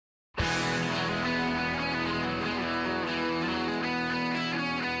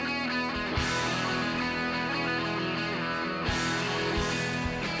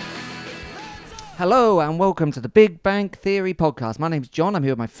Hello and welcome to the Big Bang Theory podcast. My name's John. I'm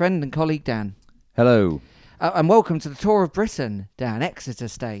here with my friend and colleague Dan. Hello. And welcome to the Tour of Britain, Dan, Exeter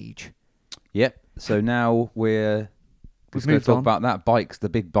stage. Yep. So now we're We've going to moved talk on. about that the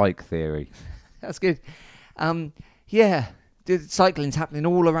big bike theory. That's good. Cycling's happening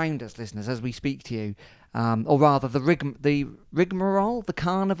all around us, listeners, as we speak to you. Or rather, the rigmarole, the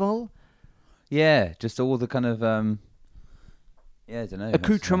carnival. Yeah, just all the kind of I don't know.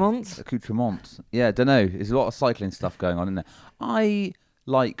 Accoutrements. Yeah, I don't know. There's a lot of cycling stuff going on in there. I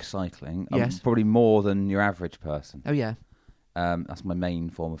like cycling. Yes. Probably more than your average person. Oh, yeah. That's my main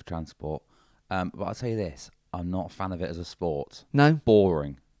form of transport. But I'll tell you this, I'm not a fan of it as a sport. No?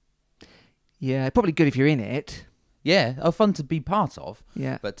 Boring. Yeah, probably good if you're in it. Yeah, fun to be part of.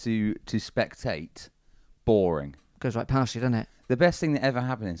 Yeah. But to spectate, boring. Goes right past you, doesn't it? The best thing that ever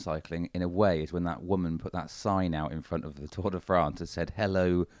happened in cycling, in a way, is when that woman put that sign out in front of the Tour de France and said,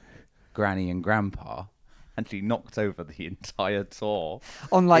 "Hello, Granny and Grandpa," and she knocked over the entire tour.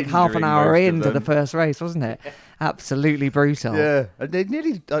 On like half an injuring hour most of into the them. first race, wasn't it? Absolutely brutal. Yeah, and they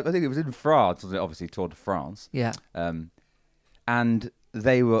nearly, I think it was in France, wasn't it? Obviously Tour de France. Yeah. And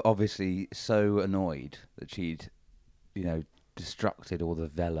they were obviously so annoyed that she'd, destructed all the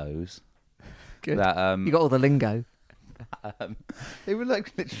velos. Good. That, You got all the lingo. they were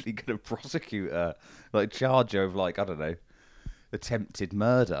like literally going to prosecute her, charge her of I don't know, attempted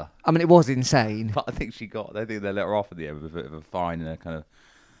murder. I mean, it was insane. But I think they let her off at the end with a bit of a fine and a kind of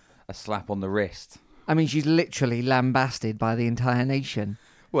a slap on the wrist. I mean, she's literally lambasted by the entire nation.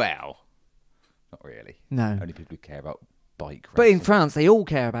 Well, not really. No. Only people who care about bike racing. But in France, they all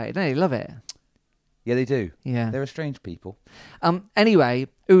care about it, don't they? They love it. Yeah, they do. Yeah. They're a strange people. Anyway,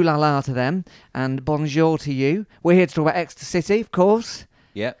 ooh la la to them, and bonjour to you. We're here to talk about Exeter City, of course,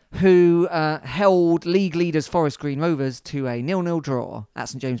 Yep. who held league leaders Forest Green Rovers to a 0-0 draw at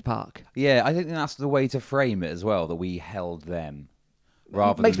St James Park. Yeah, I think that's the way to frame it as well, that we held them.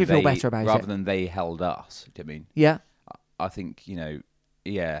 Makes me feel better about it. Rather than they held us. Do you know what I mean? Yeah. I think,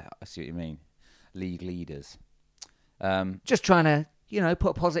 yeah, I see what you mean. League leaders. Just trying to, put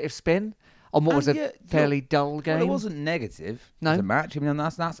a positive spin on what was a fairly dull game. Well, it wasn't negative No. as a match. I mean,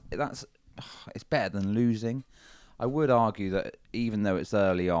 that's it's better than losing. I would argue that even though it's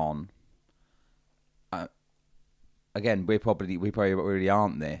early on, again, we probably really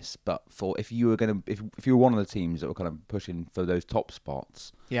aren't this. But if you were if you were one of the teams that were kind of pushing for those top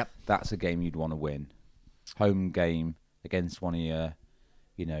spots, Yep. that's a game you'd want to win. Home game against one of your,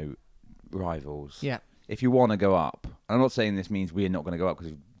 rivals. Yeah. If you want to go up, and I'm not saying this means we're not going to go up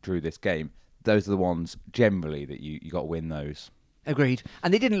because we drew this game. Those are the ones generally that you got to win those. Agreed.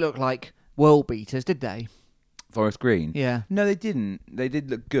 And they didn't look like world beaters, did they? Forest Green? Yeah. No, they didn't. They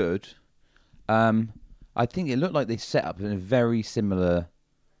did look good. I think it looked like they set up in a very similar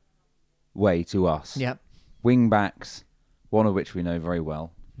way to us. Yep. Wing backs, one of which we know very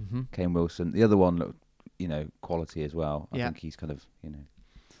well, Mm-hmm. Kane Wilson. The other one looked, quality as well. I Yeah. think he's kind of,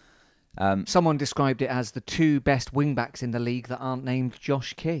 Someone described it as the two best wing-backs in the league that aren't named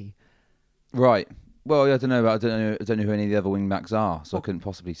Josh Key. Right. Well, I don't know who any of the other wing backs are, so I couldn't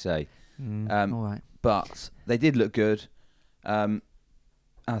possibly say. All right. But they did look good,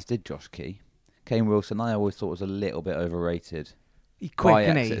 as did Josh Key. Kane Wilson, I always thought was a little bit overrated Quick, by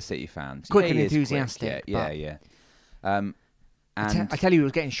isn't Exeter he? City fans. Quick Yeah, and he is enthusiastic, quick. Yeah. And I tell you, he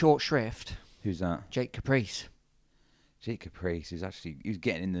was getting short shrift. who's that? Jake Caprice. Jake Caprice, he was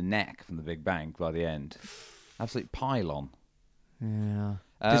getting in the neck from the Big Bang by the end. Absolute pylon. Yeah.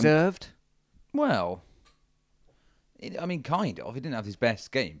 Um, Deserved? Well, kind of. He didn't have his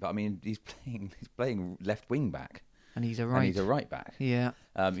best game, but he's playing left wing back. And he's a And right. he's a right back. Yeah.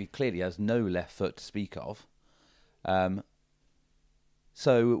 He clearly has no left foot to speak of.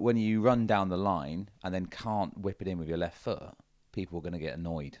 So when you run down the line and then can't whip it in with your left foot, people are going to get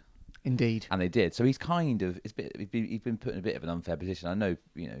annoyed. Indeed. And they did. So he's he's been put in a bit of an unfair position. I know,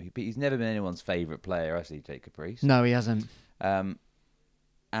 he's never been anyone's favourite player, has he, Jake Caprice? No, he hasn't.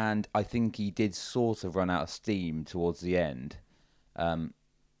 And I think he did sort of run out of steam towards the end.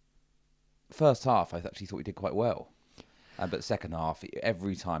 First half, I actually thought he did quite well. But second half,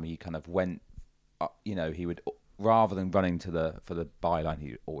 every time he kind of went, he would, rather than running for the byline,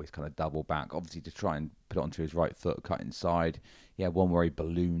 he'd always kind of double back, obviously to try and put it onto his right foot, cut inside. He had one where he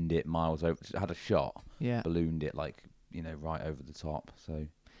ballooned it miles over, had a shot, Yeah. ballooned it right over the top. So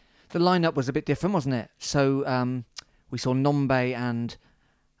The lineup was a bit different, wasn't it? So we saw Nombe and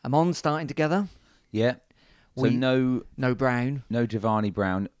Amon starting together. yeah. So no Brown. No Giovanni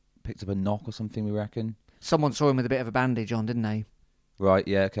Brown picked up a knock or something, we reckon. Someone saw him with a bit of a bandage on, didn't they? Right,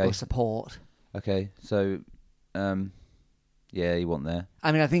 yeah, okay. Or support. Okay, so Yeah, he wasn't there.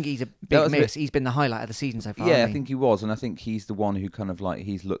 I mean, I think he's a That big was a miss. He's been the highlight of the season so far. Yeah, hasn't I he? think he was, and I think he's the one who kind of like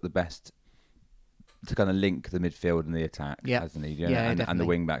he's looked the best to kind of link the midfield and the attack, hasn't he? You know, and the definitely.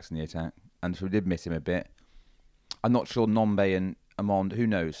 wing backs and the attack. And so we did miss him a bit. I'm not sure Nombe and Amond. Who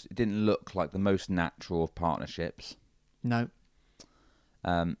knows? It didn't look like the most natural of partnerships. No.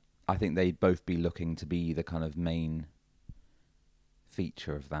 I think they'd both be looking to be the kind of main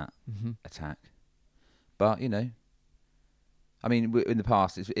feature of that attack. But, you know, I mean, in the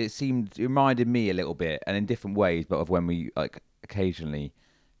past, it reminded me a little bit, and in different ways, but of when we, like, occasionally,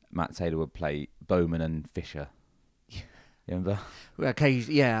 Matt Taylor would play Bowman and Fisher. You remember?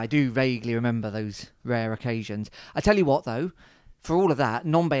 Yeah, I do vaguely remember those rare occasions. I tell you what, though, for all of that,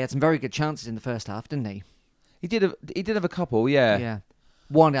 Nombe had some very good chances in the first half, didn't he? He did have a couple, yeah. Yeah.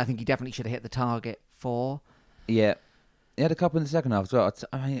 One, I think he definitely should have hit the target for. Yeah. He had a couple in the second half as well.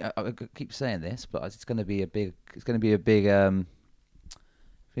 I mean, I keep saying this, but it's going to be a big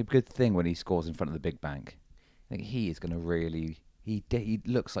good thing when he scores in front of the big bank. I think he is going to really. He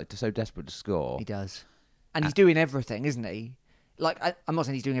looks like so desperate to score. He does, and he's doing everything, isn't he? Like I'm not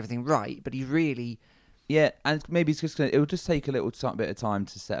saying he's doing everything right, but he's really. Yeah, and maybe it will just take a little bit of time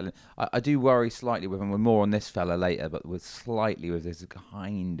to settle in. I do worry slightly with him. We're more on this fella later, but with this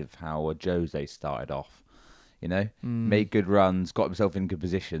kind of how Jose started off. You know, made good runs, got himself in good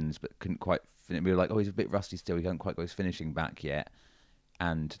positions, but couldn't quite finish. We were like, oh, he's a bit rusty still. He hasn't quite got his finishing back yet.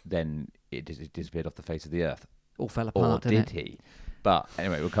 And then it disappeared off the face of the earth. All fell apart, or did he? But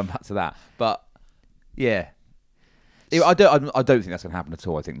anyway, we'll come back to that. But yeah, I don't think that's going to happen at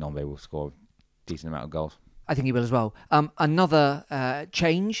all. I think Nombe will score a decent amount of goals. I think he will as well. Another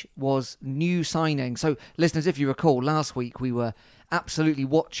change was new signing. So, listeners, if you recall, last week we were absolutely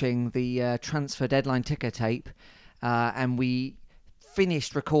watching the transfer deadline ticker tape, and we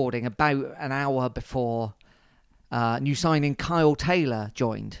finished recording about an hour before new signing Kyle Taylor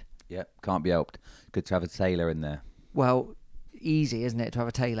joined. Yeah, can't be helped. Good to have a Taylor in there. Well, easy, isn't it, to have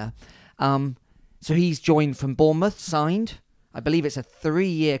a Taylor? So he's joined from Bournemouth, signed. I believe it's a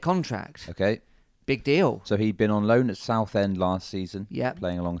 3-year contract. Okay. Big deal. So he'd been on loan at Southend last season, Yep.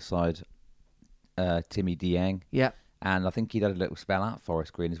 playing alongside Timmy Dieng. Yeah. And I think he'd had a little spell at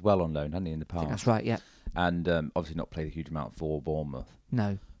Forest Green as well on loan, hadn't he, in the past? That's right, yeah. And obviously not played a huge amount for Bournemouth.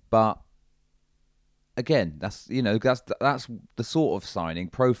 No. But again, that's the sort of signing,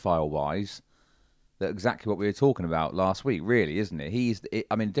 profile-wise, that exactly what we were talking about last week, really, isn't it?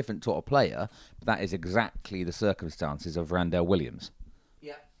 I mean, a different sort of player, but that is exactly the circumstances of Randell Williams.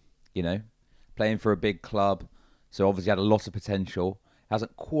 Yeah. You know, playing for a big club, so obviously had a lot of potential.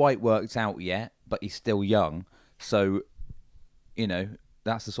 Hasn't quite worked out yet, but he's still young. So, you know,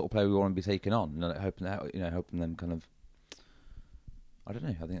 that's the sort of player we want to be taking on. And hoping them kind of. I don't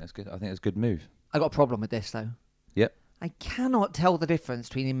know. I think that's good. I think it's a good move. I got a problem with this though. Yep. I cannot tell the difference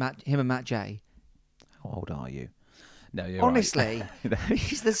between him and Matt J. How old are you? No, you're Honestly, right.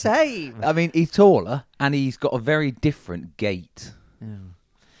 he's the same. I mean, he's taller and he's got a very different gait. Oh.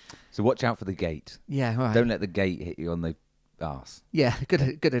 So watch out for the gate. Yeah, right. Don't let the gate hit you on the arse. Yeah,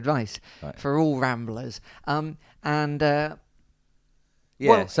 good advice for all ramblers. Yeah,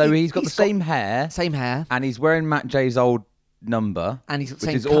 well, so he's got the same hair. Same hair. And he's wearing Matt J's old number, And he's which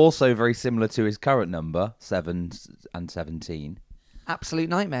same is also very similar to his current number, 7 and 17. Absolute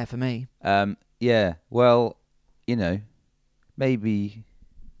nightmare for me. Yeah, well, you know, maybe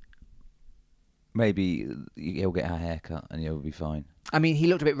he'll get a haircut and he'll be fine. I mean, he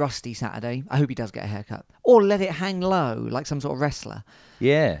looked a bit rusty Saturday. I hope he does get a haircut. Or let it hang low, like some sort of wrestler.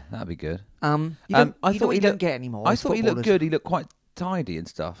 Yeah, that'd be good. You don't get anymore. I thought he looked good. He looked quite tidy and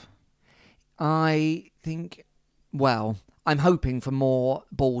stuff. I think, well, I'm hoping for more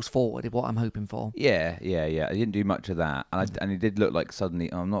balls forward is what I'm hoping for. Yeah. He didn't do much of that. And he did look like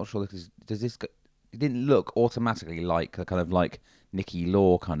suddenly, I'm not sure, he didn't look automatically like a kind of like Nicky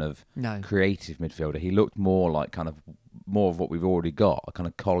Law kind of creative midfielder. He looked more like kind of more of what we've already got, a kind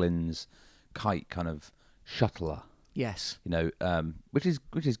of Collins kite kind of shuttler. Yes. You know, which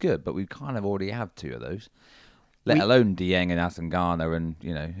is good, but we kind of already have 2 of those. Let alone Dieng and Asangana and,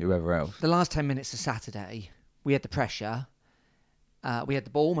 you know, whoever else. The last 10 minutes of Saturday, we had the pressure. We had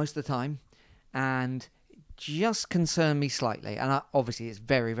the ball most of the time. And just concerned me slightly. And obviously, it's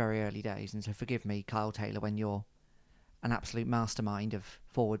very, very early days. And so forgive me, Kyle Taylor, when you're an absolute mastermind of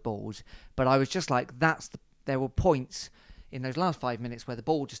forward balls. But I was just like, there were points in those last 5 minutes where the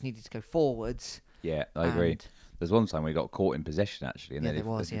ball just needed to go forwards. Yeah, I agree. There's one time we got caught in possession, actually. And yeah, then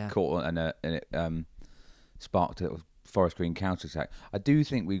there was, yeah. Caught and it sparked a Forest Green counter-attack. I do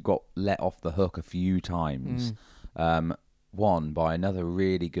think we got let off the hook a few times. One by another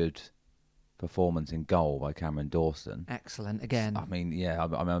really good performance in goal by Cameron Dawson. Excellent again. I mean, yeah,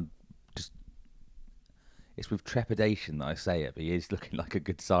 I'm just. It's with trepidation that I say it, but he is looking like a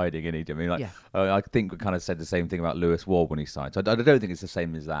good signing, isn't he? I mean, like, Yeah. I think we kind of said the same thing about Lewis Ward when he signed. So I don't think it's the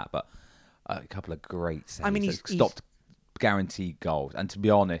same as that, but a couple of great saves. I mean, That stopped guaranteed goals. And to be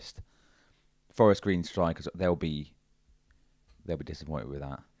honest, Forest Green strikers, they'll be disappointed with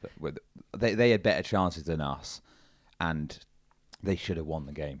that. But they had better chances than us, and they should have won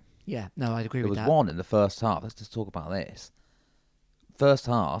the game. Yeah, no, I'd agree There with was that. one in the first half. Let's just talk about this. First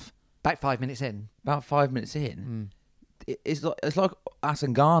half, Back 5 minutes in. about 5 minutes in, it's like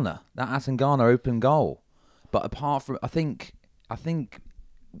Asangana, that Asangana open goal. But apart from, I think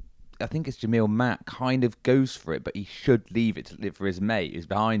it's Jamil Matt kind of goes for it, but he should leave it for his mate who's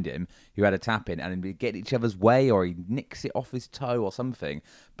behind him, who had a tap in, and he'd get each other's way, or he nicks it off his toe or something.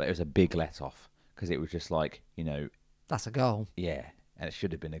 But it was a big let off because it was just like, That's a goal. yeah, and it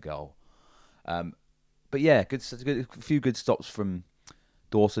should have been a goal. But yeah, a few good stops from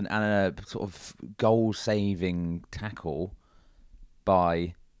Dawson and a sort of goal-saving tackle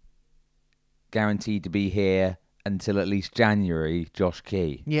by guaranteed to be here until at least January, Josh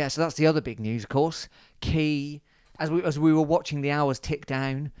Key. Yeah, so that's the other big news, of course. Key, as we were watching the hours tick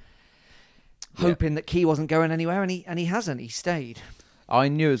down, hoping that Key wasn't going anywhere, and he hasn't. He stayed. I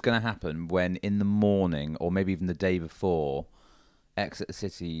knew it was going to happen when in the morning, or maybe even the day before, Exeter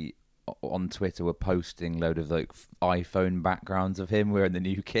City on Twitter were posting load of like iPhone backgrounds of him wearing the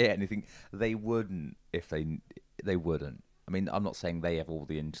new kit, and you think they wouldn't if they wouldn't. I mean, I'm not saying they have all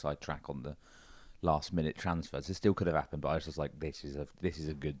the inside track on the last minute transfers. It still could have happened, but I was just like, this is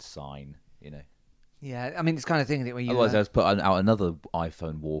a good sign, Yeah, I mean, it's kind of thing that when you... Otherwise, I was put out another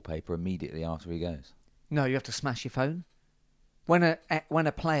iPhone wallpaper immediately after he goes. No, you have to smash your phone. When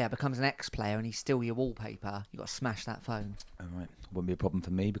a player becomes an ex-player and he's still your wallpaper, you've got to smash that phone. All right. Wouldn't be a problem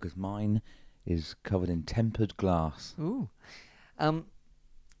for me because mine is covered in tempered glass. Ooh.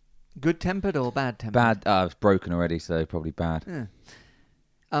 Good-tempered or bad-tempered? Bad. It's broken already, so probably bad.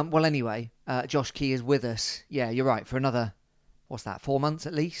 Yeah. Well, anyway, Josh Key is with us. Yeah, you're right, for another, 4 months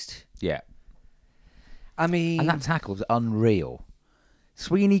at least? Yeah. I mean... And that tackle's unreal.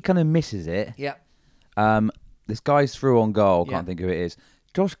 Sweeney kind of misses it. Yeah. This guy's through on goal. Yeah. Can't think who it is.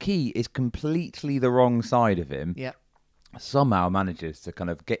 Josh Key is completely the wrong side of him. Yeah. Somehow manages to kind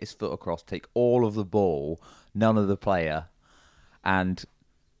of get his foot across, take all of the ball, none of the player, and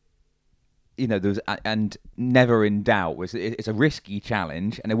and never in doubt. It's a risky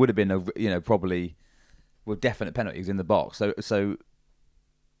challenge, and it would have been probably with definite penalties in the box. So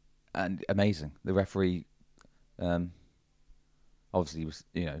and amazing. The referee obviously was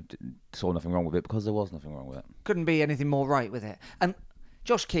saw nothing wrong with it because there was nothing wrong with it. Couldn't be anything more right with it. And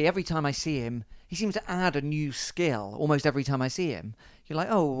Josh Key, every time I see him, he seems to add a new skill almost every time I see him. You're like,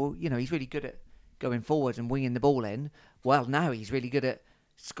 oh, well, he's really good at going forward and winging the ball in. Well, now he's really good at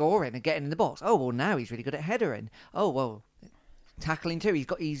scoring and getting in the box. Oh, well, now he's really good at headering. Oh, well, tackling too. He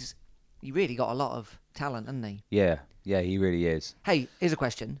really got a lot of talent, hasn't he? Yeah, he really is. Hey, here's a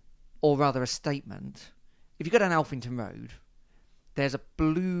question, or rather a statement. If you go down Alphington Road, there's a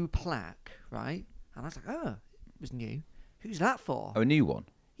blue plaque, right? And I was like, oh, it was new. Who's that for? Oh, a new one?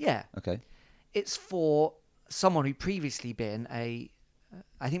 Yeah. Okay. It's for someone who previously been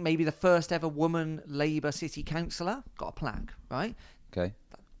I think maybe the first ever woman Labour city councillor. Got a plaque, right? Okay.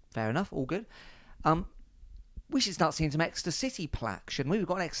 Fair enough, all good. We should start seeing some Exeter City plaques, shouldn't we? We've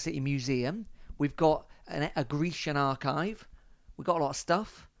got an Exeter City museum. We've got a Grecian archive. We've got a lot of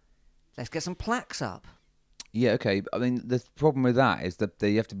stuff. Let's get some plaques up. Yeah, okay. I mean, the problem with that is that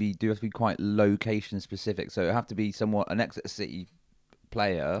they have to be quite location specific. So it have to be an Exeter City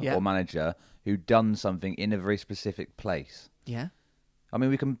player or manager who done something in a very specific place. Yeah. I mean,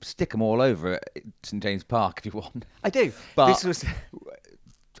 we can stick them all over at St James Park if you want. I do. But this was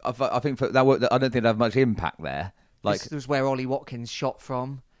I think I don't think it'd have much impact there. Like, this was where Ollie Watkins shot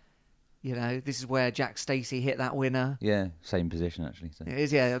from. This is where Jack Stacey hit that winner. Yeah, same position actually. So. It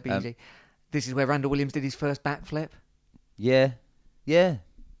is, yeah, that'd be easy. This is where Randall Williams did his first backflip. Yeah. I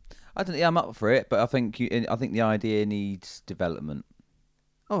don't think I'm up for it, but I think the idea needs development.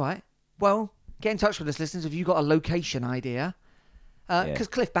 All right. Well, get in touch with us, listeners, if you've got a location idea. Because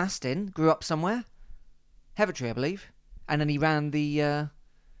Cliff Bastin grew up somewhere, Hevertree, I believe, and then he ran the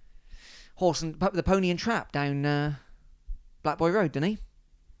Pony and Trap down Black Boy Road, didn't he?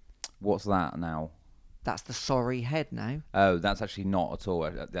 What's that now? That's the Sorry Head now. Oh, that's actually not at all.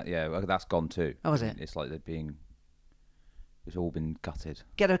 That's gone too. Oh, is it? It's like it's all been gutted.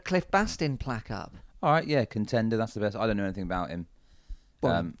 Get a Cliff Bastin plaque up. All right, yeah, contender. That's the best. I don't know anything about him.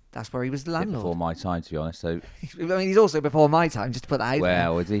 Well, that's where he was the bit landlord. before my time, to be honest. So, I mean, he's also before my time, just to put that out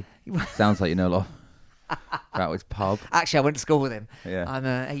well, is he? Sounds like you know a lot about his pub. Actually, I went to school with him. Yeah. I'm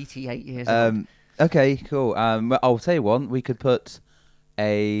 88 years old. Okay, cool. Well, I'll tell you one. We could put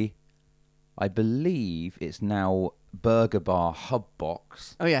I believe it's now Burger Bar Hub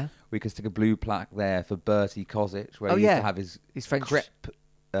Box. Oh, yeah. We could stick a blue plaque there for Bertie Kozic, where Oh, he used yeah. to have his French crepe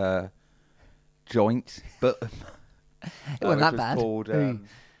joint, but it wasn't that which was bad. called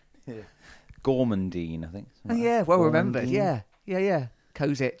Gourmandine, I think. Oh, yeah, well remembered. Gourmandine. Yeah.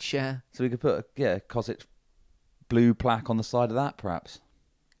 Kozic. So we could put a Kozic blue plaque on the side of that, perhaps.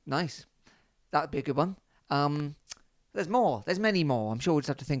 Nice. That would be a good one. There's more. There's many more. I'm sure we'll just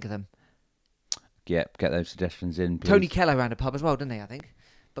have to think of them. Yeah, get those suggestions in, please. Tony Keller ran a pub as well, didn't he, I think?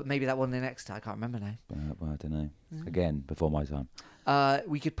 But maybe that wasn't the next time. I can't remember now. Well, I don't know. Again, before my time.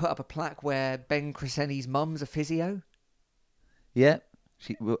 We could put up a plaque where Ben Crescenni's mum's a physio. Yeah,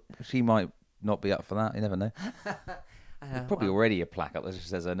 she might not be up for that. You never know. There's probably already a plaque up that just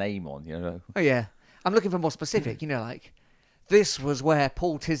says her name on, you know. Oh, yeah. I'm looking for more specific, like, this was where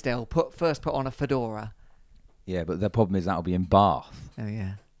Paul Tisdale first put on a fedora. Yeah, but the problem is that'll be in Bath. Oh,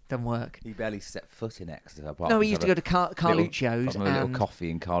 yeah. Doesn't work. He barely set foot in Exeter. No, he used to go to Carluccio's. A little coffee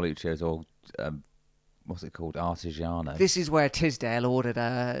in Carluccio's or, what's it called, Artigiano. This is where Tisdale ordered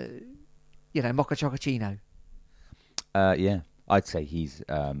mocha chocochino. Yeah, I'd say he's,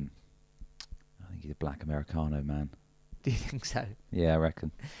 I think he's a black Americano man. Do you think so? Yeah, I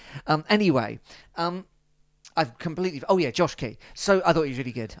reckon. Anyway, I've completely... Oh, yeah, Josh Key. So I thought he was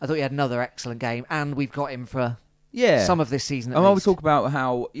really good. I thought he had another excellent game, and we've got him for some of this season at I least. always talk about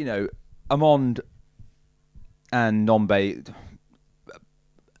how, Amond and Nombe,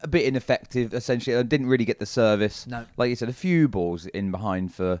 a bit ineffective, essentially. I didn't really get the service. No. Like you said, a few balls in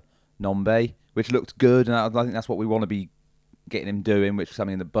behind for Nombe, which looked good, and I think that's what we want to be getting him doing, which is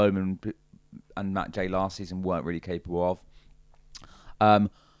something that Bowman and Matt J last season weren't really capable of.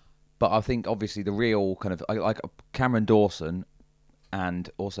 But I think, obviously, the real kind of... like Cameron Dawson and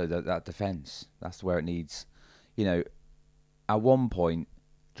also that defence, that's where it needs... at one point,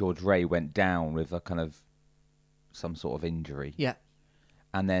 George Ray went down with a kind of some sort of injury. Yeah.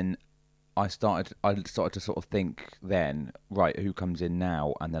 And then I started to sort of think then, right, who comes in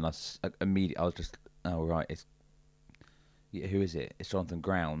now? And then I was just, oh, right, who is it? It's Jonathan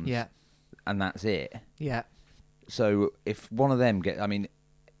Grounds. Yeah. And that's it. Yeah. So if one of them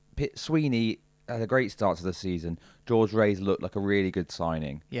Sweeney had a great start to the season. George Ray's looked like a really good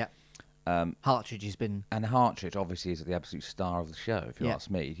signing. Yeah. Hartridge has been... And Hartridge, obviously, is the absolute star of the show, if you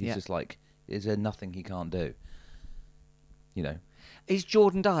ask me. He's just like, is there nothing he can't do? Is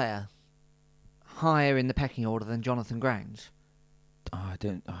Jordan Dyer higher in the pecking order than Jonathan Grounds? I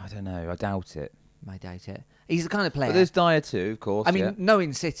don't know. I doubt it. I doubt it. He's the kind of player... But there's Dyer too, of course. I mean,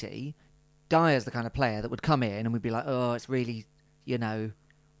 knowing City, Dyer's the kind of player that would come in and we'd be like, oh, it's really,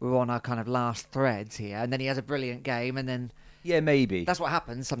 we're on our kind of last threads here. And then he has a brilliant game and then... Yeah, maybe. That's what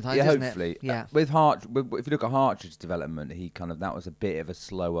happens sometimes, yeah, isn't hopefully. it? Yeah. If you look at Hartridge's development, that was a bit of a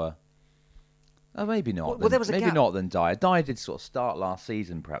slower... maybe not. Well, there was a maybe gap. not than Dyer. Dyer did sort of start last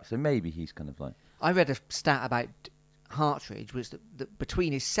season, perhaps. So maybe he's kind of like... I read a stat about Hartridge, was that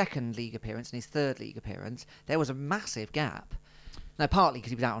between his second league appearance and his third league appearance, there was a massive gap. Now, partly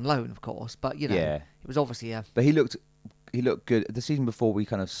because he was out on loan, of course, but, it was obviously a... But he looked good. The season before we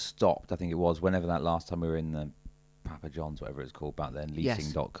kind of stopped, I think it was, whenever that last time we were in the Papa John's, whatever it's called back then,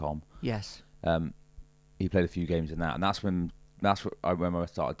 leasing.com. Yes. He played a few games in that, and that's when I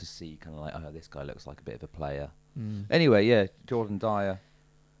started to see kind of like, oh, this guy looks like a bit of a player. Mm. Anyway, yeah, Jordan Dyer,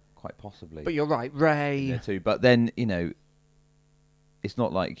 quite possibly. But you're right, Ray... there too. But then, it's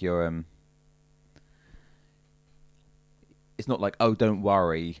not like you're... It's not like, oh, don't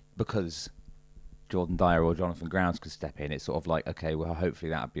worry, because Jordan Dyer or Jonathan Grounds could step in. It's sort of like, okay, well, hopefully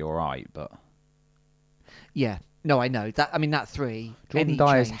that'd be all right, but... Yeah. No, I know. That three... Jordan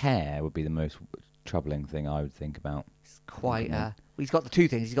Dyer's hair would be the most troubling thing I would think about. It's quite... he's got the two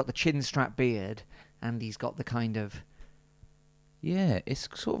things. He's got the chin strap beard, and he's got the kind of... Yeah, it's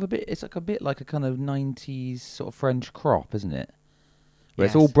sort of a bit... It's like a kind of 90s sort of French crop, isn't it? Where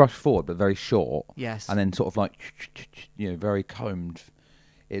it's all brushed forward, but very short. Yes. And then sort of like, very combed.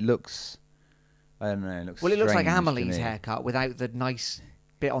 It looks... I don't know, it looks Well, it looks like strange to Amelie's me. haircut without the nice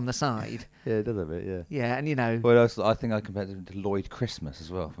bit on the side. Yeah, it does a bit, yeah. Yeah, and Well, I think I compared him to Lloyd Christmas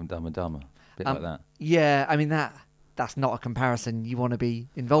as well from Dumb and Dumber. A bit like that. Yeah, I mean, that's not a comparison you want to be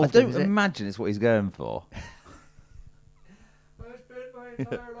involved I in, don't imagine it's what he's going for. I spent my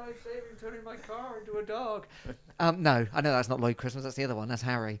entire life saving turning my car into a dog. No, I know that's not Lloyd Christmas. That's the other one. That's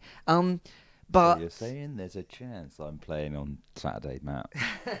Harry. But So you're saying there's a chance I'm playing on Saturday, Matt?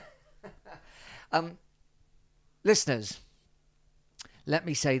 listeners, let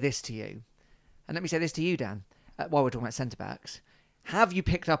me say this to you, and let me say this to you, Dan, while we're talking about centre-backs. Have you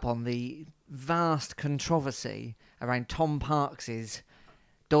picked up on the vast controversy around Tom Parks's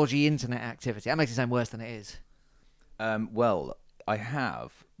dodgy internet activity? That makes it sound worse than it is. Well, I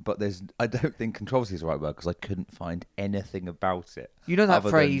have, but I don't think controversy is the right word because I couldn't find anything about it. You know that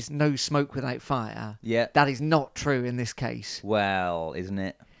phrase, no smoke without fire? Yeah. That is not true in this case. Well, isn't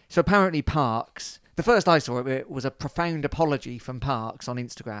it? So apparently Parks, the first I saw it was a profound apology from Parks on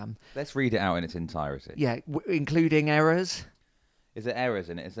Instagram. Let's read it out in its entirety. Yeah, including errors. Is there errors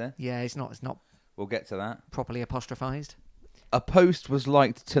in it, is there? Yeah, it's not We'll get to that. properly apostrophised. A post was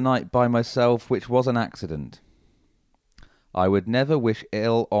liked tonight by myself, which was an accident. I would never wish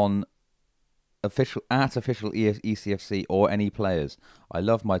ill on official ECFC or any players. I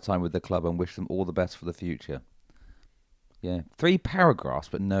love my time with the club and wish them all the best for the future. Yeah, 3 paragraphs,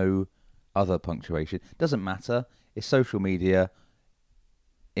 but no other punctuation. Doesn't matter. It's social media.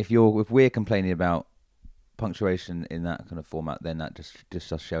 If we're complaining about punctuation in that kind of format, then that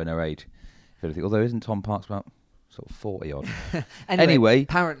just us showing our age. Although isn't Tom Parks about sort of 40 odd? Anyway,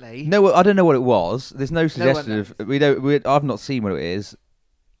 apparently, no, I don't know what it was. There's no suggestion knows. of. I've not seen what it is.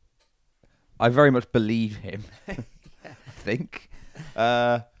 I very much believe him. I think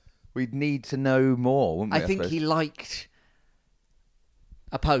we'd need to know more. Wouldn't we, I think he liked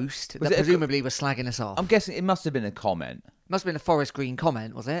a post that presumably was slagging us off. I'm guessing it must have been a comment. Must have been a Forest Green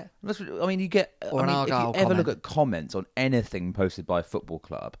comment, was it? I mean, you get. Or an Argyle if you ever comment. look at comments on anything posted by a football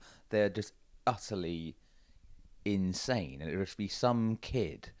club, they're just utterly insane, and it would just be some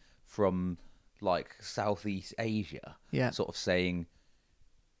kid from like Southeast Asia, sort of saying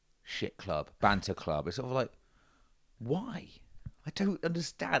 "shit club," "banter club." It's sort of like, why? I don't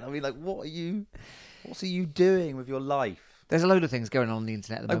understand. I mean, like, what are you doing with your life? There's a load of things going on the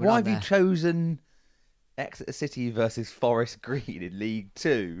internet at the moment. Why have you chosen Exeter City versus Forest Green in League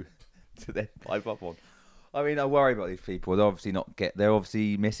 2 to then pipe up on? I mean, I worry about these people. They're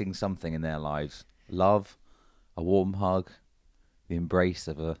obviously missing something in their lives. Love, a warm hug, the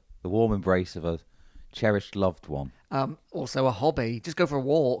warm embrace of a cherished loved one. Also a hobby. Just go for a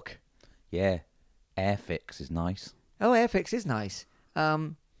walk. Yeah. Airfix is nice. Oh, Airfix is nice.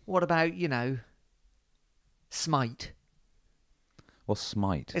 What about, Smite? What's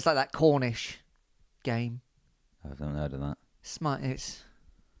Smite? It's like that Cornish game. I've never heard of that. Smite, it's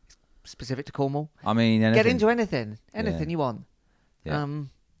specific to Cornwall. I mean, anything. Get into anything you want. Yeah.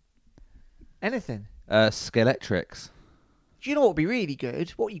 Anything. Skeletrix. Do you know what would be really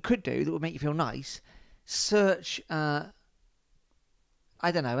good? What you could do that would make you feel nice? Search, I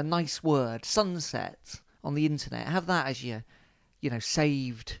don't know, a nice word, sunset, on the internet. Have that as your,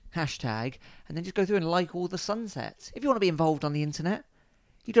 saved hashtag, and then just go through and like all the sunsets. If you want to be involved on the internet,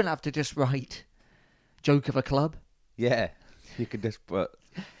 you don't have to just write joke of a club. Yeah, you could just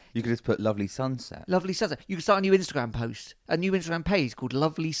put lovely sunset. Lovely sunset. You could start a new Instagram post, a new Instagram page called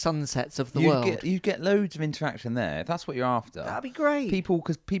Lovely Sunsets of the World. You get loads of interaction there. If that's what you're after, That'd be great.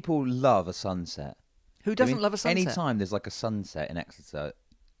 Because people love a sunset. Who doesn't love a sunset? Anytime there's like a sunset in Exeter,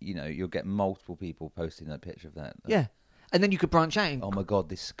 you'll get multiple people posting a picture of that. Yeah. And then you could branch out. Oh my God,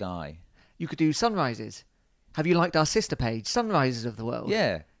 this sky. You could do sunrises. Have you liked our sister page, Sunrises of the World?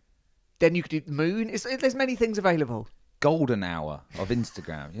 Yeah. Then you could do the moon. There's many things available. Golden hour of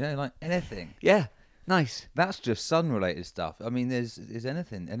Instagram, like anything. Yeah, nice. That's just sun-related stuff. I mean, there's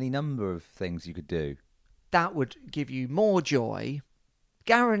any number of things you could do. That would give you more joy,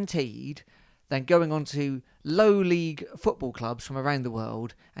 guaranteed, than going on to low-league football clubs from around the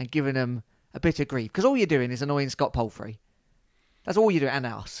world and giving them a bit of grief. Because all you're doing is annoying Scott Palfrey. That's all you do, and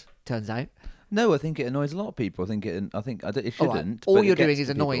us, turns out. No, I think it annoys a lot of people. it shouldn't. Right. All you're doing is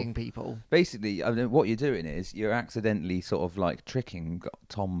annoying people. Basically, I mean, what you're doing is you're accidentally sort of like tricking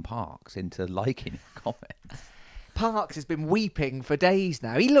Tom Parks into liking comments. Parks has been weeping for days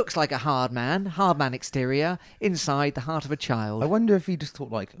now. He looks like a hard man exterior, inside the heart of a child. I wonder if he just thought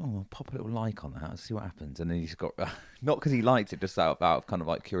like, oh, I'll pop a little like on that and see what happens. And then he's got, not because he liked it, just out of kind of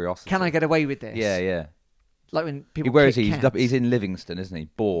like curiosity. Can I get away with this? Yeah. Like when people Where is he? cats. He's in Livingston, isn't he?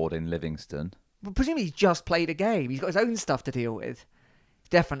 Bored in Livingston. Well, presumably he's just played a game. He's got his own stuff to deal with. It's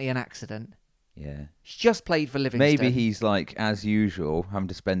definitely an accident. Yeah. He's just played for Livingston. Maybe he's like, as usual, having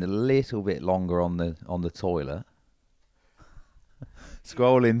to spend a little bit longer on the toilet.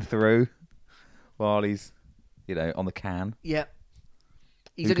 Scrolling through while he's, on the can. Yeah.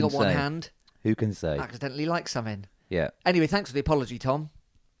 He's only got one hand. Who can say? Accidentally like something. Yeah. Anyway, thanks for the apology, Tom.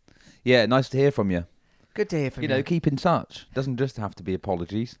 Yeah, nice to hear from you. Good to hear from you. Keep in touch. Doesn't just have to be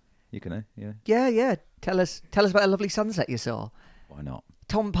apologies. You can, yeah. Yeah. Tell us about a lovely sunset you saw. Why not?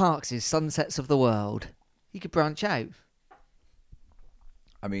 Tom Parks' Sunsets of the World. You could branch out.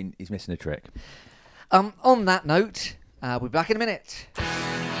 I mean, he's missing a trick. On that note, we'll be back in a minute.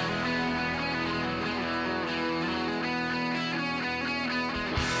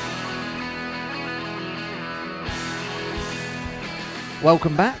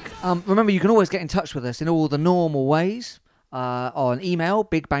 Welcome back. Remember, you can always get in touch with us in all the normal ways. On email,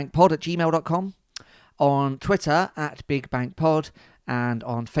 bigbankpod@gmail.com, on Twitter @bigbankpod, and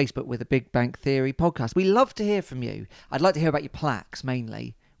on Facebook with the Big Bank Theory podcast. We love to hear from you. I'd like to hear about your plaques,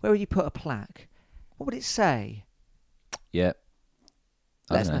 mainly. Where would you put a plaque? What would it say? Yeah.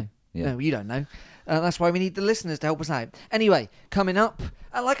 Let us know. Yeah. No, you don't know. That's why we need the listeners to help us out. Anyway, coming up,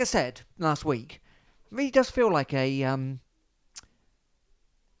 like I said last week, it really does feel like a...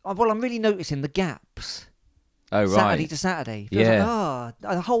 Well, I'm really noticing the gaps. Oh, right. Saturday to Saturday. Feels like,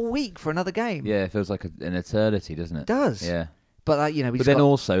 a whole week for another game. Yeah, it feels like an eternity, doesn't it? It does. Yeah. But, But then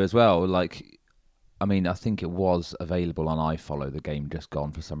also, as well, like, I mean, I think it was available on iFollow, the game just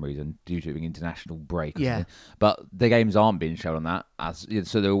gone for some reason, due to an international break. Yeah. But the games aren't being shown on that.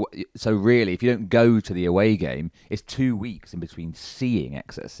 So really, if you don't go to the away game, it's 2 weeks in between seeing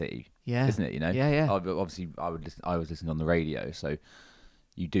Exeter City. Yeah. Isn't it, Yeah. Obviously, I was listening on the radio, so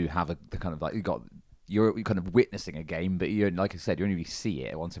you do have the kind of like you're kind of witnessing a game, but you're, like I said, you only see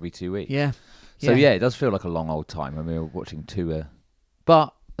it once every 2 weeks. Yeah. So yeah, it does feel like a long old time when we were watching two.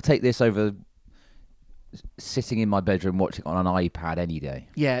 But I take this over sitting in my bedroom watching on an iPad any day.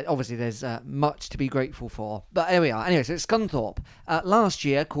 Yeah, obviously there's much to be grateful for. But here we are. Anyway, so it's Scunthorpe. Last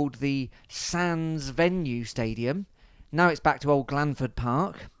year called the Sands Venue Stadium. Now it's back to old Glanford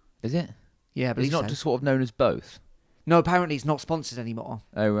Park. Is it? Yeah, I believe it's not so. just sort of known as both. No, apparently it's not sponsored anymore.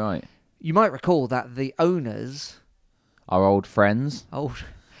 Oh, right. You might recall that the owners... Our old friends. Old...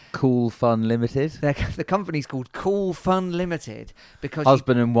 Cool Fun Limited. The company's called Cool Fun Limited because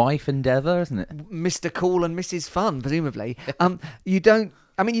husband and wife endeavour, isn't it? Mr. Cool and Mrs. Fun, presumably. You don't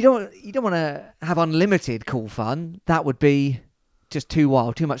want to have unlimited cool fun. That would be just too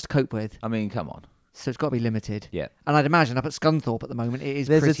wild, too much to cope with. I mean, come on. So it's got to be limited. Yeah. And I'd imagine up at Scunthorpe at the moment it is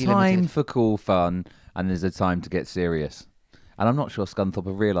There's pretty a time limited. for cool fun and there's a time to get serious. And I'm not sure Scunthorpe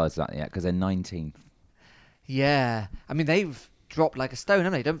have realised that yet because they're 19th. Yeah. I mean, they've dropped like a stone,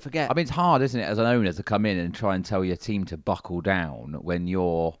 haven't they? Don't forget. I mean, it's hard, isn't it, as an owner to come in and try and tell your team to buckle down when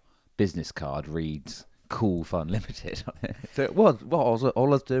your business card reads Cool Fun Limited. So it was. All I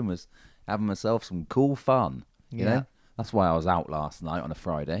was doing was having myself some cool fun. You know? That's why I was out last night on a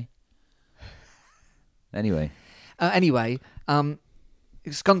Friday. Anyway, Scunthorpe,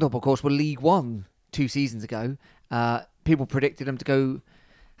 of course, were League One 2 seasons ago. People predicted them to go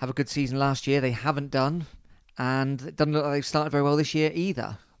have a good season last year. They haven't done. And it doesn't look like they've started very well this year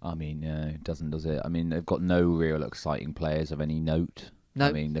either. I mean, it doesn't, does it? I mean, they've got no real exciting players of any note. No.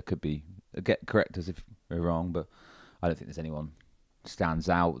 I mean, there could be... Correct us if we're wrong, but I don't think there's anyone stands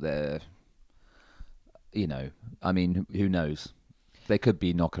out there. You know, I mean, who knows? They could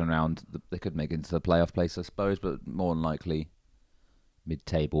be knocking around. They could make it into the playoff place, I suppose, but more than likely,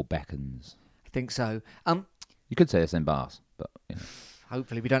 mid-table beckons. I think so. You could say the same bars, but you know.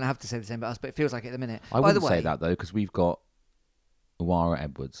 Hopefully we don't have to say the same about us, but it feels like it at the minute. I wouldn't say that though, because we've got Uwara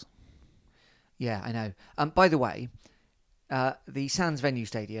Edwards. Yeah, I know. By the way, the Sands Venue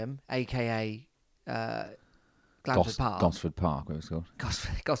Stadium, aka Glanford Park. Gosford Park, what it was called.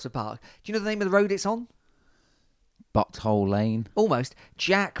 Gosford Park. Do you know the name of the road it's on? Butthole Lane. Almost.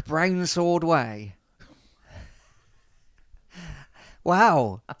 Jack Brownsword Way.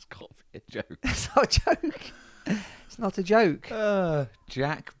 Wow. That's got to be a joke. That's not a joke. It's not a joke.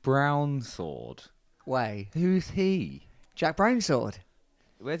 Jack Brownsword. Way. Who's he? Jack Brownsword.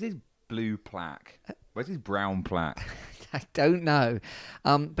 Where's his blue plaque? Where's his brown plaque? I don't know.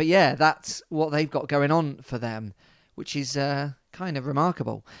 But yeah, that's what they've got going on for them, which is kind of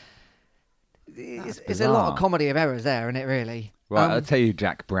remarkable. It's a lot of comedy of errors there, isn't it, really? Right, I'll tell you who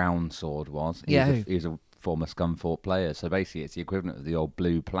Jack Brownsword was. He was a former Scunthorpe player, so basically it's the equivalent of the old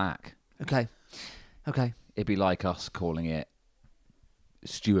blue plaque. Okay. It'd be like us calling it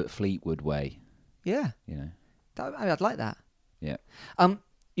Stuart Fleetwood Way. Yeah. You know. I'd like that. Yeah.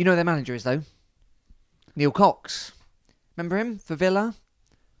 You know who their manager is, though? Neil Cox. Remember him for Villa?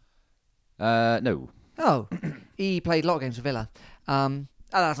 No. Oh, he played a lot of games for Villa.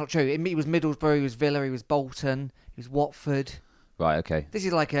 That's not true. He was Middlesbrough, he was Villa, he was Bolton, he was Watford. Right, okay. This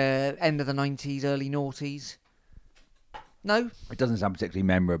is like end of the 90s, early noughties. No? It doesn't sound particularly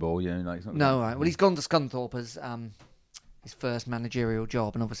memorable, you know. Like No, right. Well, he's gone to Scunthorpe as his first managerial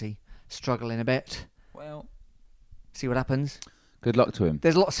job and obviously struggling a bit. Well, see what happens. Good luck to him.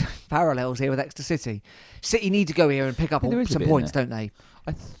 There's lots of parallels here with Exeter City. City need to go here and pick up There is a some bit in points, there. don't they?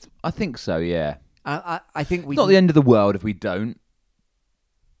 I think so. Yeah. I think we. Not the end of the world if we don't.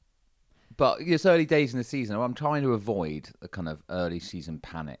 But it's early days in the season. I'm trying to avoid the kind of early season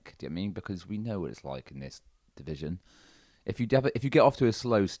panic. Do you know what I mean? Because we know what it's like in this division. If you get off to a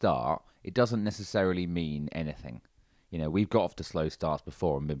slow start, it doesn't necessarily mean anything. You know, we've got off to slow starts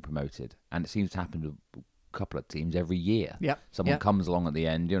before and been promoted, and it seems to happen to a couple of teams every year. Yeah. Someone comes along at the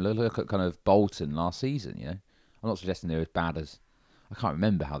end. You know, look at kind of Bolton last season. You know, I'm not suggesting they're as bad as. I can't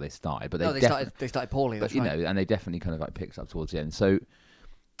remember how they started, but they started poorly. But That's you right. know, and they definitely kind of like picked up towards the end. So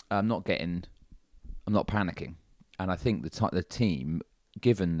I'm not panicking, and I think the team,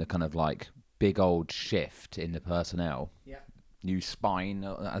 given the kind of like big old shift in the personnel, new spine,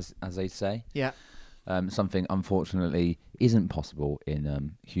 as they say, something unfortunately isn't possible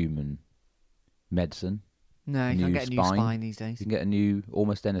in human medicine. No, you can't get a new spine these days. You can get a new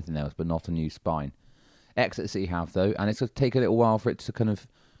almost anything else, but not a new spine. Exeter City have though, and it's going to take a little while for it to kind of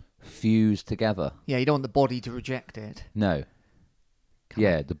fuse together. Yeah, you don't want the body to reject it. No.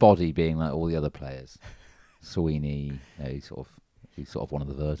 The body being like all the other players. Sweeney, he's sort of one of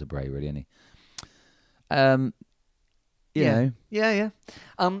the vertebrae, really, isn't he? You know. Yeah.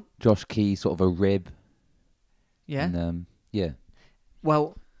 Josh Key, sort of a rib. Yeah. And,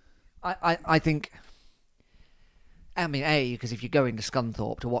 Well, I think. I mean, because if you're going to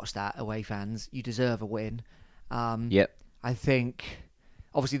Scunthorpe to watch that, away fans, you deserve a win. Yep. I think,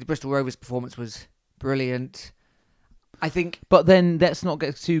 obviously, the Bristol Rovers performance was brilliant. I think, but then let's not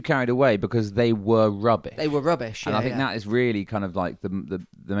get too carried away because they were rubbish. They were rubbish, and I think that is really kind of like the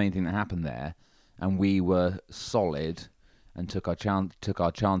main thing that happened there. And we were solid and took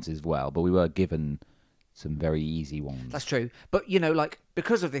our chances well, but we were given some very easy ones. That's true. But you know, like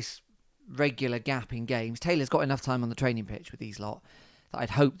because of this regular gap in games, Taylor's got enough time on the training pitch with these lot that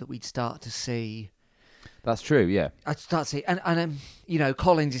I'd hope that we'd start to see. That's true, yeah. I'd start to see, and you know,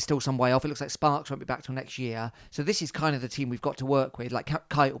 Collins is still some way off. It looks like Sparks won't be back till next year. So this is kind of the team we've got to work with. Like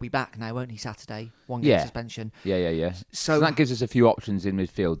Kite will be back now, won't he? Saturday, 1 game suspension. Yeah. So that gives us a few options in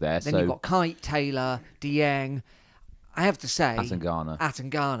midfield there. Then you've got Kite, Taylor, Dieng. I have to say,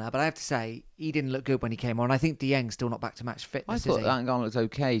 Atangana, but I have to say he didn't look good when he came on. I think Dieng's still not back to match fitness. I thought Atangana looked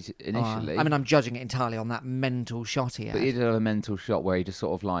okay initially. I mean, I'm judging it entirely on that mental shot he had. But he did have a mental shot where he just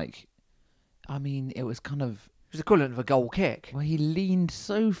sort of like, I mean, it was kind of. It was equivalent of a goal kick. Well, he leaned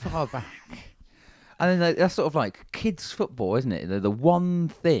so far back. And then that's sort of like kids' football, isn't it? The one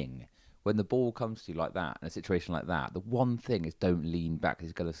thing when the ball comes to you like that, in a situation like that, the one thing is don't lean back.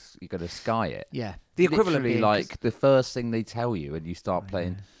 You got to sky it. Yeah, the equivalent being like the first thing they tell you when you start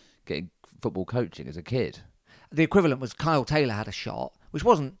getting football coaching as a kid. The equivalent was Kyle Taylor had a shot, which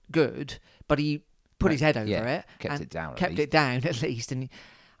wasn't good, but he put his head over it, kept it down at least, and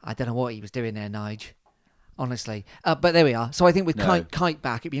I don't know what he was doing there, Nige. Honestly, but there we are. So I think with Kite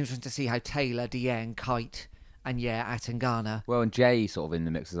back, it'd be interesting to see how Taylor, Dieng, Kite, and Atangana. Well, and Jay sort of in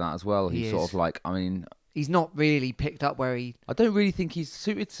the mix of that as well. He's sort of like, I mean, he's not really picked up where he. I don't really think he's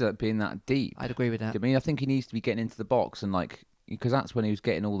suited to being that deep. I'd agree with that. I mean, I think he needs to be getting into the box and like because that's when he was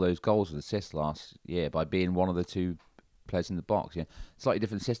getting all those goals and assists last year by being one of the two players in the box. Yeah, slightly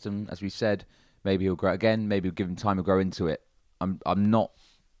different system, as we said. Maybe he'll grow again. Maybe we'll give him time to grow into it. I'm not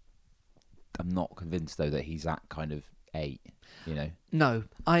convinced though that he's that kind of 8. You know. No,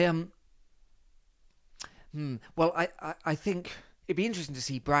 I am. Well, I think it'd be interesting to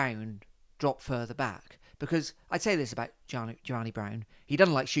see Brown drop further back because I'd say this about Gianni Brown. He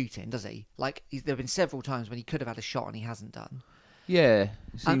doesn't like shooting, does he? Like there have been several times when he could have had a shot and he hasn't done. Yeah,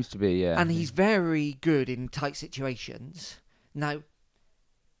 it seems to be. Yeah, and he's very good in tight situations. Now,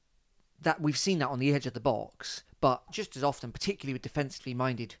 that we've seen that on the edge of the box, but just as often, particularly with defensively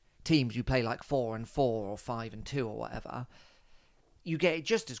minded teams who play like 4-4 or 5-2 or whatever, you get it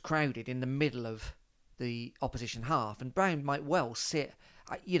just as crowded in the middle of the opposition half, and Brown might well sit.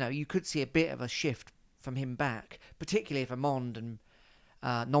 You know, you could see a bit of a shift from him back, particularly if Amond and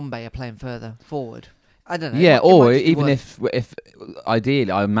Nombe are playing further forward. I don't know. Yeah, or even if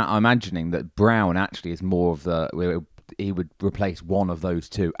ideally, I'm imagining that Brown actually is more of the. He would replace one of those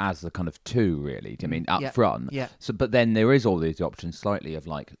two as the kind of 2, really. Do you mean up front? Yeah. So, but then there is all these options, slightly of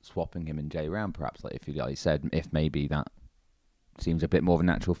like swapping him and Jay around, perhaps. Like if you like said, if maybe that seems a bit more of a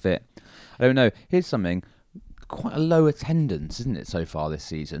natural fit. I don't know. Here's something: quite a low attendance, isn't it, so far this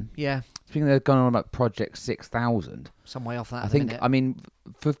season? Yeah. Speaking, they're going on about Project 6,000. Some way off that. I think. I mean,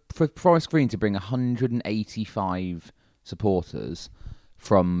 for Forest Green to bring 185 supporters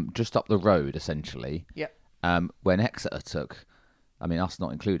from just up the road, essentially. Yeah. When Exeter took, I mean, us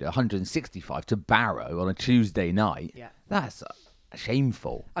not included, 165 to Barrow on a Tuesday night. Yeah. That's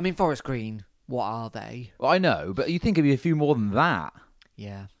shameful. I mean, Forest Green, what are they? Well, I know, but you think it'd be a few more than that.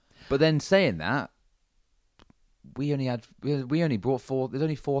 Yeah. But then saying that, we only brought there's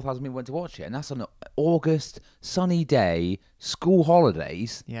only 4,000 people went to watch it, and that's on an August sunny day, school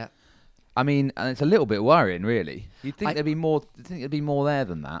holidays. Yeah. I mean, and it's a little bit worrying, really. You'd think there'd be more. You'd think there'd be more there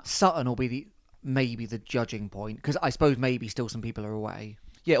than that. Sutton will be maybe the judging point, because I suppose maybe still some people are away.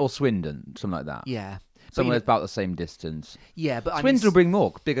 Yeah, or Swindon, something like that. Yeah. Somewhere about the same distance. Yeah, but Swindon will bring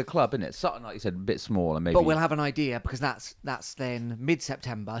more, bigger club, isn't it? Sutton, like you said, a bit smaller, maybe. But we'll have an idea, because that's then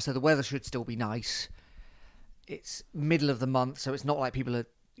mid-September, so the weather should still be nice. It's middle of the month, so it's not like people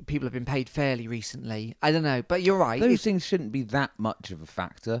have been paid fairly recently. I don't know, but you're right. Those things shouldn't be that much of a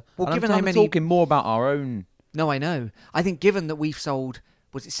factor. Well, and given I'm how many, talking more about our own. No, I know. I think given that we've sold,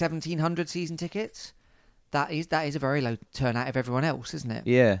 was it 1,700 season tickets? That is a very low turnout of everyone else, isn't it?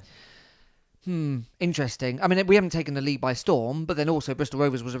 Yeah. Interesting. I mean, we haven't taken the league by storm, but then also Bristol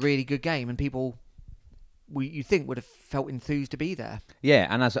Rovers was a really good game, and people, you think, would have felt enthused to be there. Yeah,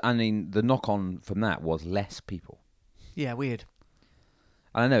 and the knock on from that was less people. Yeah, weird.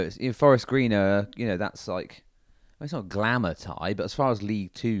 I know it's Forest Green. That's like, it's not a glamour tie, but as far as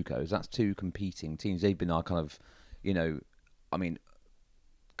League Two goes, that's two competing teams. They've been our kind of,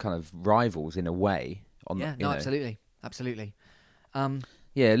 kind of rivals in a way. Absolutely.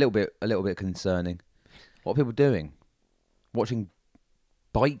 Yeah, a little bit concerning. What are people doing? Watching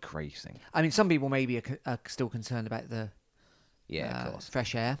bike racing. I mean, some people maybe are still concerned about the of course.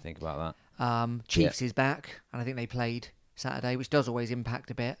 fresh air. Think about that. Chiefs is back, and I think they played Saturday, which does always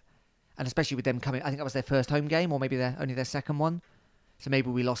impact a bit. And especially with them coming, I think that was their first home game, or maybe only their second one. So maybe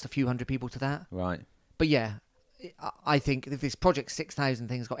we lost a few hundred people to that. Right. But yeah, I think if this Project 6,000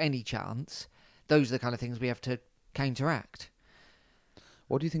 thing's got any chance, those are the kind of things we have to counteract.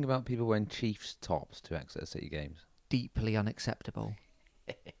 What do you think about people wearing Chiefs tops to Exeter City games? Deeply unacceptable.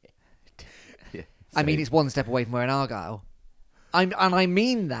 Yeah, I mean, it's one step away from wearing Argyle. I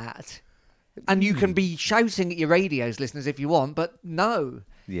mean that. And you can be shouting at your radios, listeners, if you want, but no.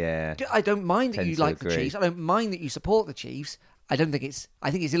 Yeah. I don't mind that you like agree. the Chiefs. I don't mind that you support the Chiefs. I think it's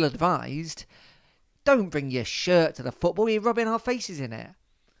ill-advised. Don't bring your shirt to the football. You're rubbing our faces in it.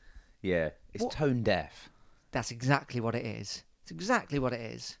 Yeah. It's tone deaf. That's exactly what it is. It's exactly what it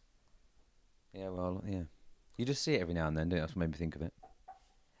is. Yeah, well, yeah. You just see it every now and then, don't you? That's what made me think of it.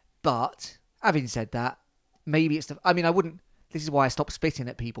 But, having said that, maybe it's I wouldn't... This is why I stopped spitting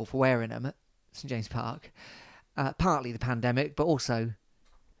at people for wearing them at St James Park. Partly the pandemic, but also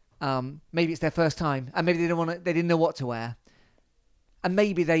maybe it's their first time, and maybe they didn't know what to wear. And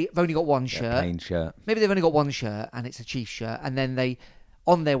maybe they've only got one shirt. Plain shirt. Maybe they've only got one shirt, and it's a Chiefs shirt, and then they,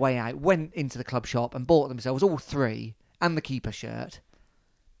 on their way out, went into the club shop and bought themselves all three, and the keeper shirt.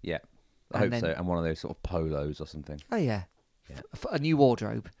 Yeah, I hope so. And one of those sort of polos or something. Oh, yeah. A new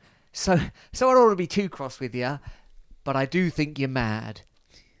wardrobe. So I don't want to be too cross with you, but I do think you're mad.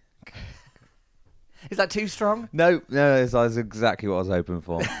 Is that too strong? No, that's exactly what I was hoping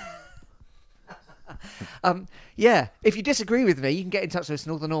for. Yeah. If you disagree with me, you can get in touch with us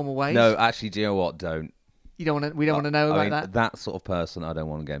in all the normal ways. No, actually, do you know what? Don't. You don't want to. We don't want to know about that. That sort of person, I don't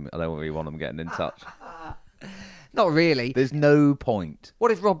really want them getting in touch. Not really. There's no point.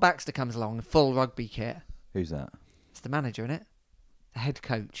 What if Rob Baxter comes along, full rugby kit? Who's that? It's the manager, isn't it? The head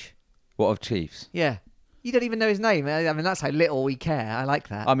coach. What, of Chiefs? Yeah. You don't even know his name. I mean, that's how little we care. I like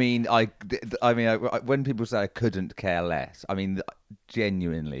that. I mean, when people say I couldn't care less, I mean,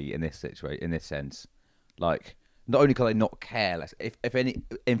 genuinely in this situation, in this sense, like, not only can I not care less, if any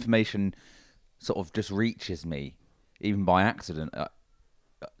information sort of just reaches me, even by accident,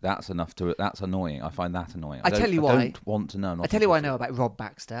 that's annoying. I find that annoying. I tell you why. I don't want to know. I tell you why I know about Rob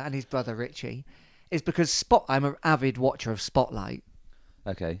Baxter and his brother Richie, is because I'm an avid watcher of Spotlight.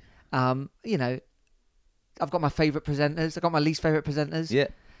 Okay. I've got my favourite presenters. I've got my least favourite presenters. Yeah,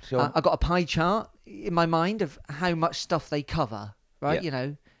 sure. I've got a pie chart in my mind of how much stuff they cover, right?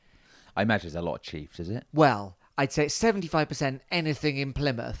 Yeah. I imagine there's a lot of Chiefs, is it? Well, I'd say it's 75% anything in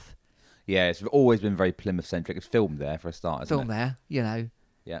Plymouth. Yeah, it's always been very Plymouth-centric. It's filmed there for a start, isn't it? Filmed there,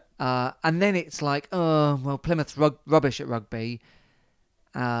 Yeah. And then it's like, Plymouth's rubbish at rugby,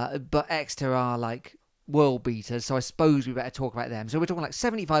 but Exeter are like world beaters, so I suppose we better talk about them. So we're talking like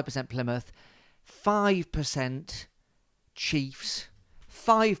 75% Plymouth, 5% Chiefs,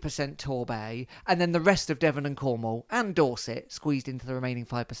 5% Torbay, and then the rest of Devon and Cornwall and Dorset squeezed into the remaining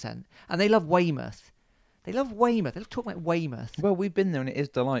 5%. And they love Weymouth. They love talking about Weymouth. Well, we've been there and it is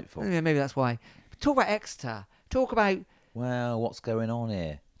delightful. Yeah, maybe that's why. But talk about Exeter. Talk about... Well, what's going on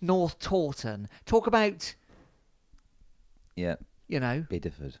here? North Taunton. Talk about... Yeah. Bideford.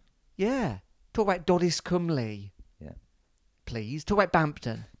 Bideford. Yeah. Talk about Doddis Cumley. Yeah. please. Talk about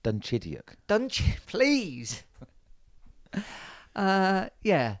Bampton. Dunchidiuk. Please.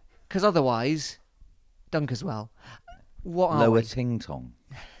 Yeah, because otherwise, Dunk as well. What are Lower we? Ting Tong.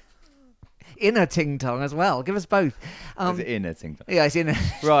 Inner Ting Tong as well. Give us both. Is it inner Ting Tong? Yeah, it's inner.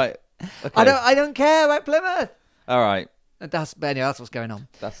 Right. Okay. I don't care about Plymouth. All right. That's what's going on.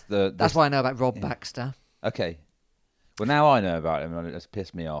 That's why I know about Rob Baxter. Okay. Well, now I know about him, and it just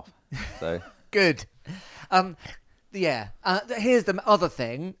pissed me off. So Good. Yeah. Here's the other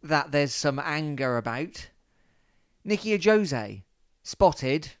thing that there's some anger about. Nicky Ajose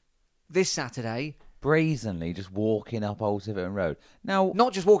spotted this Saturday. brazenly just walking up Old Tiverton Road. Now,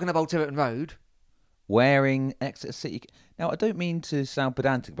 Not just walking up Old Tiverton Road. wearing Exeter City. Now, I don't mean to sound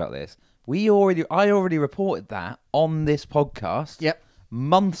pedantic about this. I already reported that on this podcast. Yep.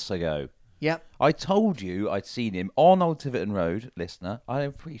 Months ago. Yep. I told you I'd seen him on Old Tiverton Road, listener. I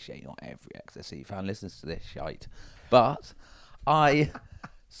appreciate not every Exeter City fan listens to this shite. But I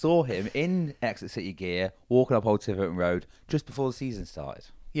saw him in Exeter City gear walking up Old Tiverton Road just before the season started.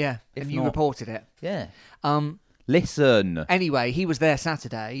 Yeah. If and you not- reported it. Yeah. Listen. Anyway, he was there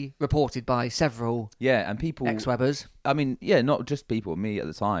Saturday, reported by several Yeah, and people... ex-Webbers. I mean, yeah, not just people, me at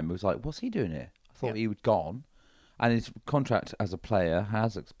the time. It was like, what's he doing here? I thought Yep. he was gone. And his contract as a player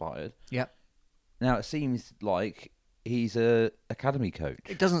has expired. Yep. Now, it seems like he's a academy coach.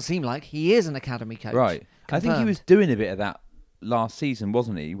 It doesn't seem like he is an academy coach. Right. I think he Confirmed. was doing a bit of that last season,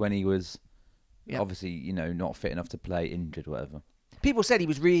 wasn't he? When he was Yep. obviously, not fit enough to play, injured, whatever. People said he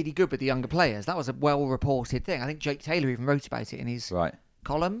was really good with the younger players. That was a well-reported thing. I think Jake Taylor even wrote about it in his Right.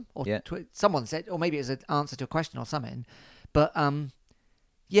 column, or Yeah. someone said, or maybe it was an answer to a question or something. But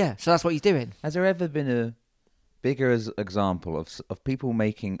yeah, so that's what he's doing. Has there ever been a bigger example of people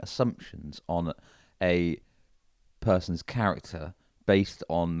making assumptions on a person's character based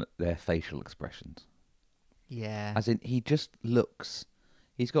on their facial expressions? Yeah. As in, he just looks...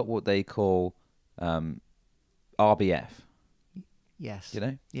 He's got what they call RBF, Yes.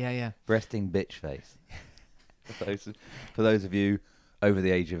 Yeah. Yeah. Resting bitch face. For those of you over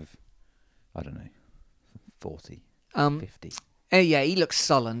the age of, I don't know, 40, 50. Yeah, he looks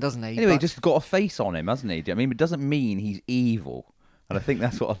sullen, doesn't he? Anyway, But- just got a face on him, hasn't he? I mean, it doesn't mean he's evil. And I think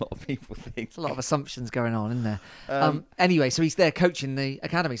that's what a lot of people think. There's a lot of assumptions going on, isn't there? Anyway, so he's there coaching the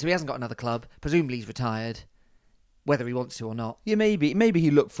academy, so he hasn't got another club. Presumably he's retired, whether he wants to or not. Yeah, maybe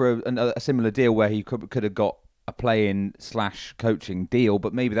he looked for a similar deal where he could have got a playing/coaching deal,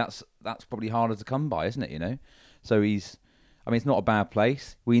 but maybe that's probably harder to come by, isn't it? So he's... I mean, it's not a bad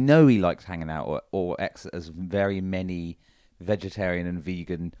place. We know he likes hanging out or Exeter's very many vegetarian and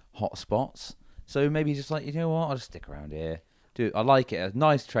vegan hotspots. So maybe he's just like, you know what, I'll just stick around here. I like it. A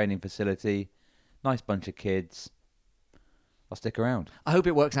nice training facility, nice bunch of kids. I'll stick around. I hope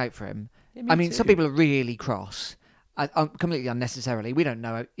it works out for him. Yeah, me I mean, too. some people are really cross, completely unnecessarily. We don't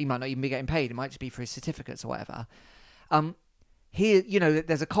know. He might not even be getting paid. It might just be for his certificates or whatever. Here,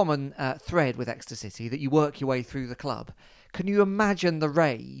 there's a common thread with Exeter City that you work your way through the club. Can you imagine the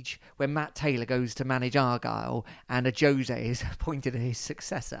rage when Matt Taylor goes to manage Argyle and a Jose is appointed as his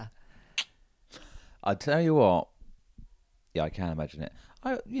successor? I tell you what. Yeah, I can imagine it.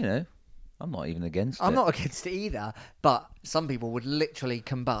 I'm not even against it. I'm not against it either, but some people would literally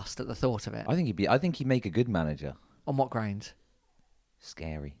combust at the thought of it. I think he'd make a good manager. On what grounds?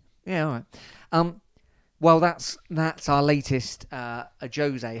 Scary. Yeah, all right. Well, that's our latest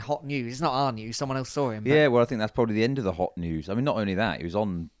Jose hot news. It's not our news. Someone else saw him. But Yeah, well, I think that's probably the end of the hot news. I mean, not only that, he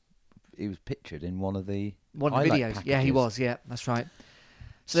was pictured in one of the highlight videos. Yeah, he packages. was. Yeah, that's right.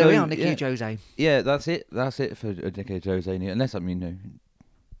 So there we are, Nicky yeah. Jose. Yeah, that's it. That's it for Nicky Jose. Unless,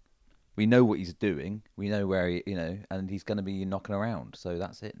 we know what he's doing. We know where he, and he's going to be knocking around. So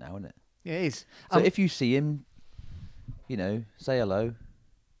that's it now, isn't it? Yeah, it is. So if you see him, say hello.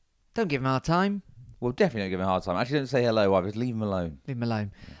 Don't give him a hard time. Well, definitely don't give him a hard time. Actually, don't say hello. Just leave him alone. Leave him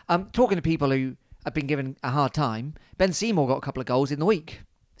alone. Talking to people who have been given a hard time, Ben Seymour got a couple of goals in the week.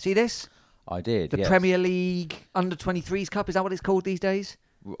 See this? I did. The yes. Premier League Under-23s Cup, is that what it's called these days?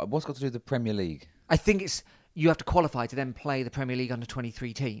 What's got to do with the Premier League? I think it's you have to qualify to then play the Premier League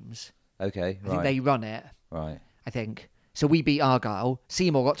Under-23 teams. Okay, I think they run it. Right. I think. So we beat Argyle.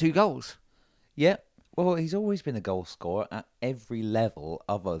 Seymour got 2 goals. Yeah. Well, he's always been a goal scorer at every level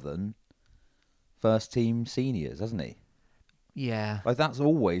other than first team seniors, hasn't he? Yeah. Like, that's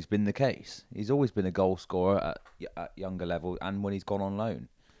always been the case. He's always been a goal scorer at younger level and when he's gone on loan.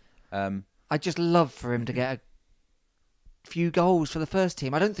 I'd just love for him to get a few goals for the first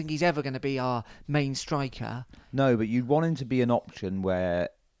team. I don't think he's ever going to be our main striker. No, but you'd want him to be an option where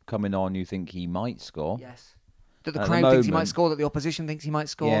coming on you think he might score. Yes. That the At the crowd thinks he might moment- score, that the opposition thinks he might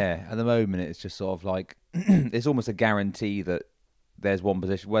score. Yeah, at the moment it's just sort of like it's almost a guarantee that there's one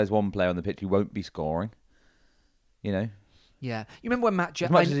player on the pitch who won't be scoring. You know, Yeah. You remember when Matt as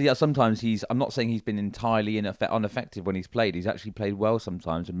much as sometimes I'm not saying he's been entirely ineffective when he's played. He's actually played well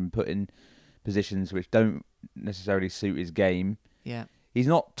sometimes and been put in positions which don't necessarily suit his game. Yeah. He's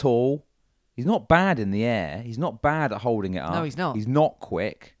not tall. He's not bad in the air. He's not bad at holding it up. No, he's not. He's not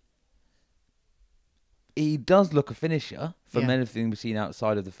quick. He does look a finisher from anything we've seen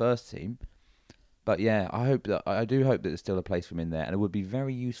outside of the first team. But yeah, I do hope that there's still a place for him in there, and it would be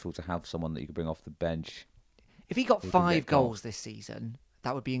very useful to have someone that you could bring off the bench. If he got He can 5 get goals goals. this season,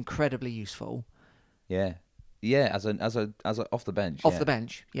 that would be incredibly useful. Yeah, as a off the bench. Off yeah. the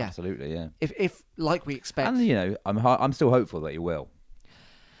bench, yeah. Absolutely, yeah. If like we expect, And you know, I'm still hopeful that he will.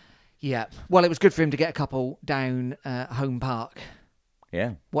 yeah. Well, it was good for him to get a couple down home park,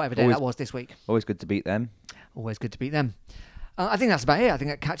 Yeah, whatever day Always- that was this week. always good to beat them. Always good to beat them. I think that's about it. I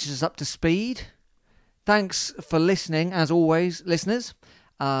think that catches us up to speed. Thanks for listening, as always, listeners.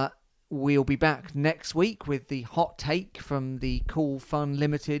 We'll be back next week with the hot take from the Cool Fun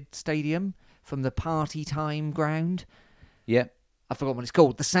Limited Stadium, from the Party Time ground. Yeah, I forgot what it's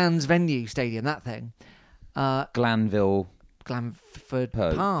called. The Sands Venue Stadium, that thing. Glanville. Glanford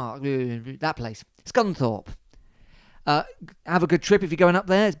Poe. Park, that place. Scunthorpe. Have a good trip if you're going up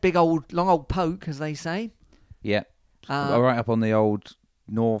there. It's long old poke, as they say. Yeah, right up on the old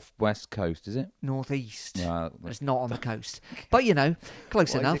northwest coast, is it? Northeast. No, It's not on the coast. But,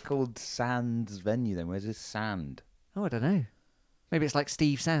 close Why enough. is it called Sands Venue then? Where's this sand? Oh, I don't know. Maybe it's like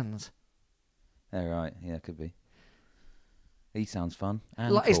Steve Sands. Oh, right. Yeah, could be. He sounds fun.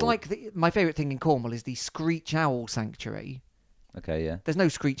 And It's cool. like my favourite thing in Cornwall is the Screech Owl Sanctuary. Okay, yeah. There's no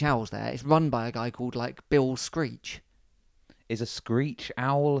Screech Owls there. It's run by a guy called, Bill Screech. Is a screech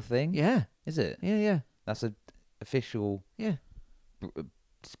owl a thing? Yeah. Is it? Yeah. That's a official Yeah.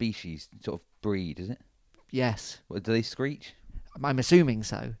 species, sort of breed, is it? Yes. What, do they screech? I'm assuming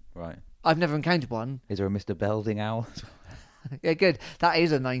so. Right. I've never encountered one. Is there a Mr. Belding owl? Yeah, good. That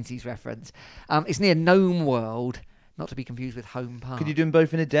is a 90s reference. It's near Gnome World, not to be confused with Home Park. Could you do them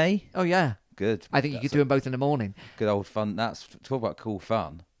both in a day? Oh, yeah. Good. I think you could do them both in the morning. Good old fun. That's talk about cool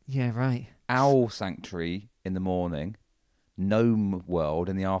fun. Yeah, right. Owl sanctuary in the morning, gnome world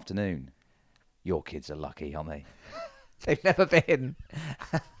in the afternoon. Your kids are lucky, aren't they? They've never been.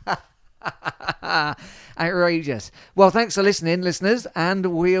 Outrageous. Well, thanks for listening, listeners, and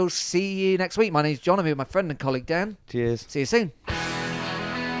we'll see you next week. My name's John. I'm here with my friend and colleague Dan. Cheers. See you soon.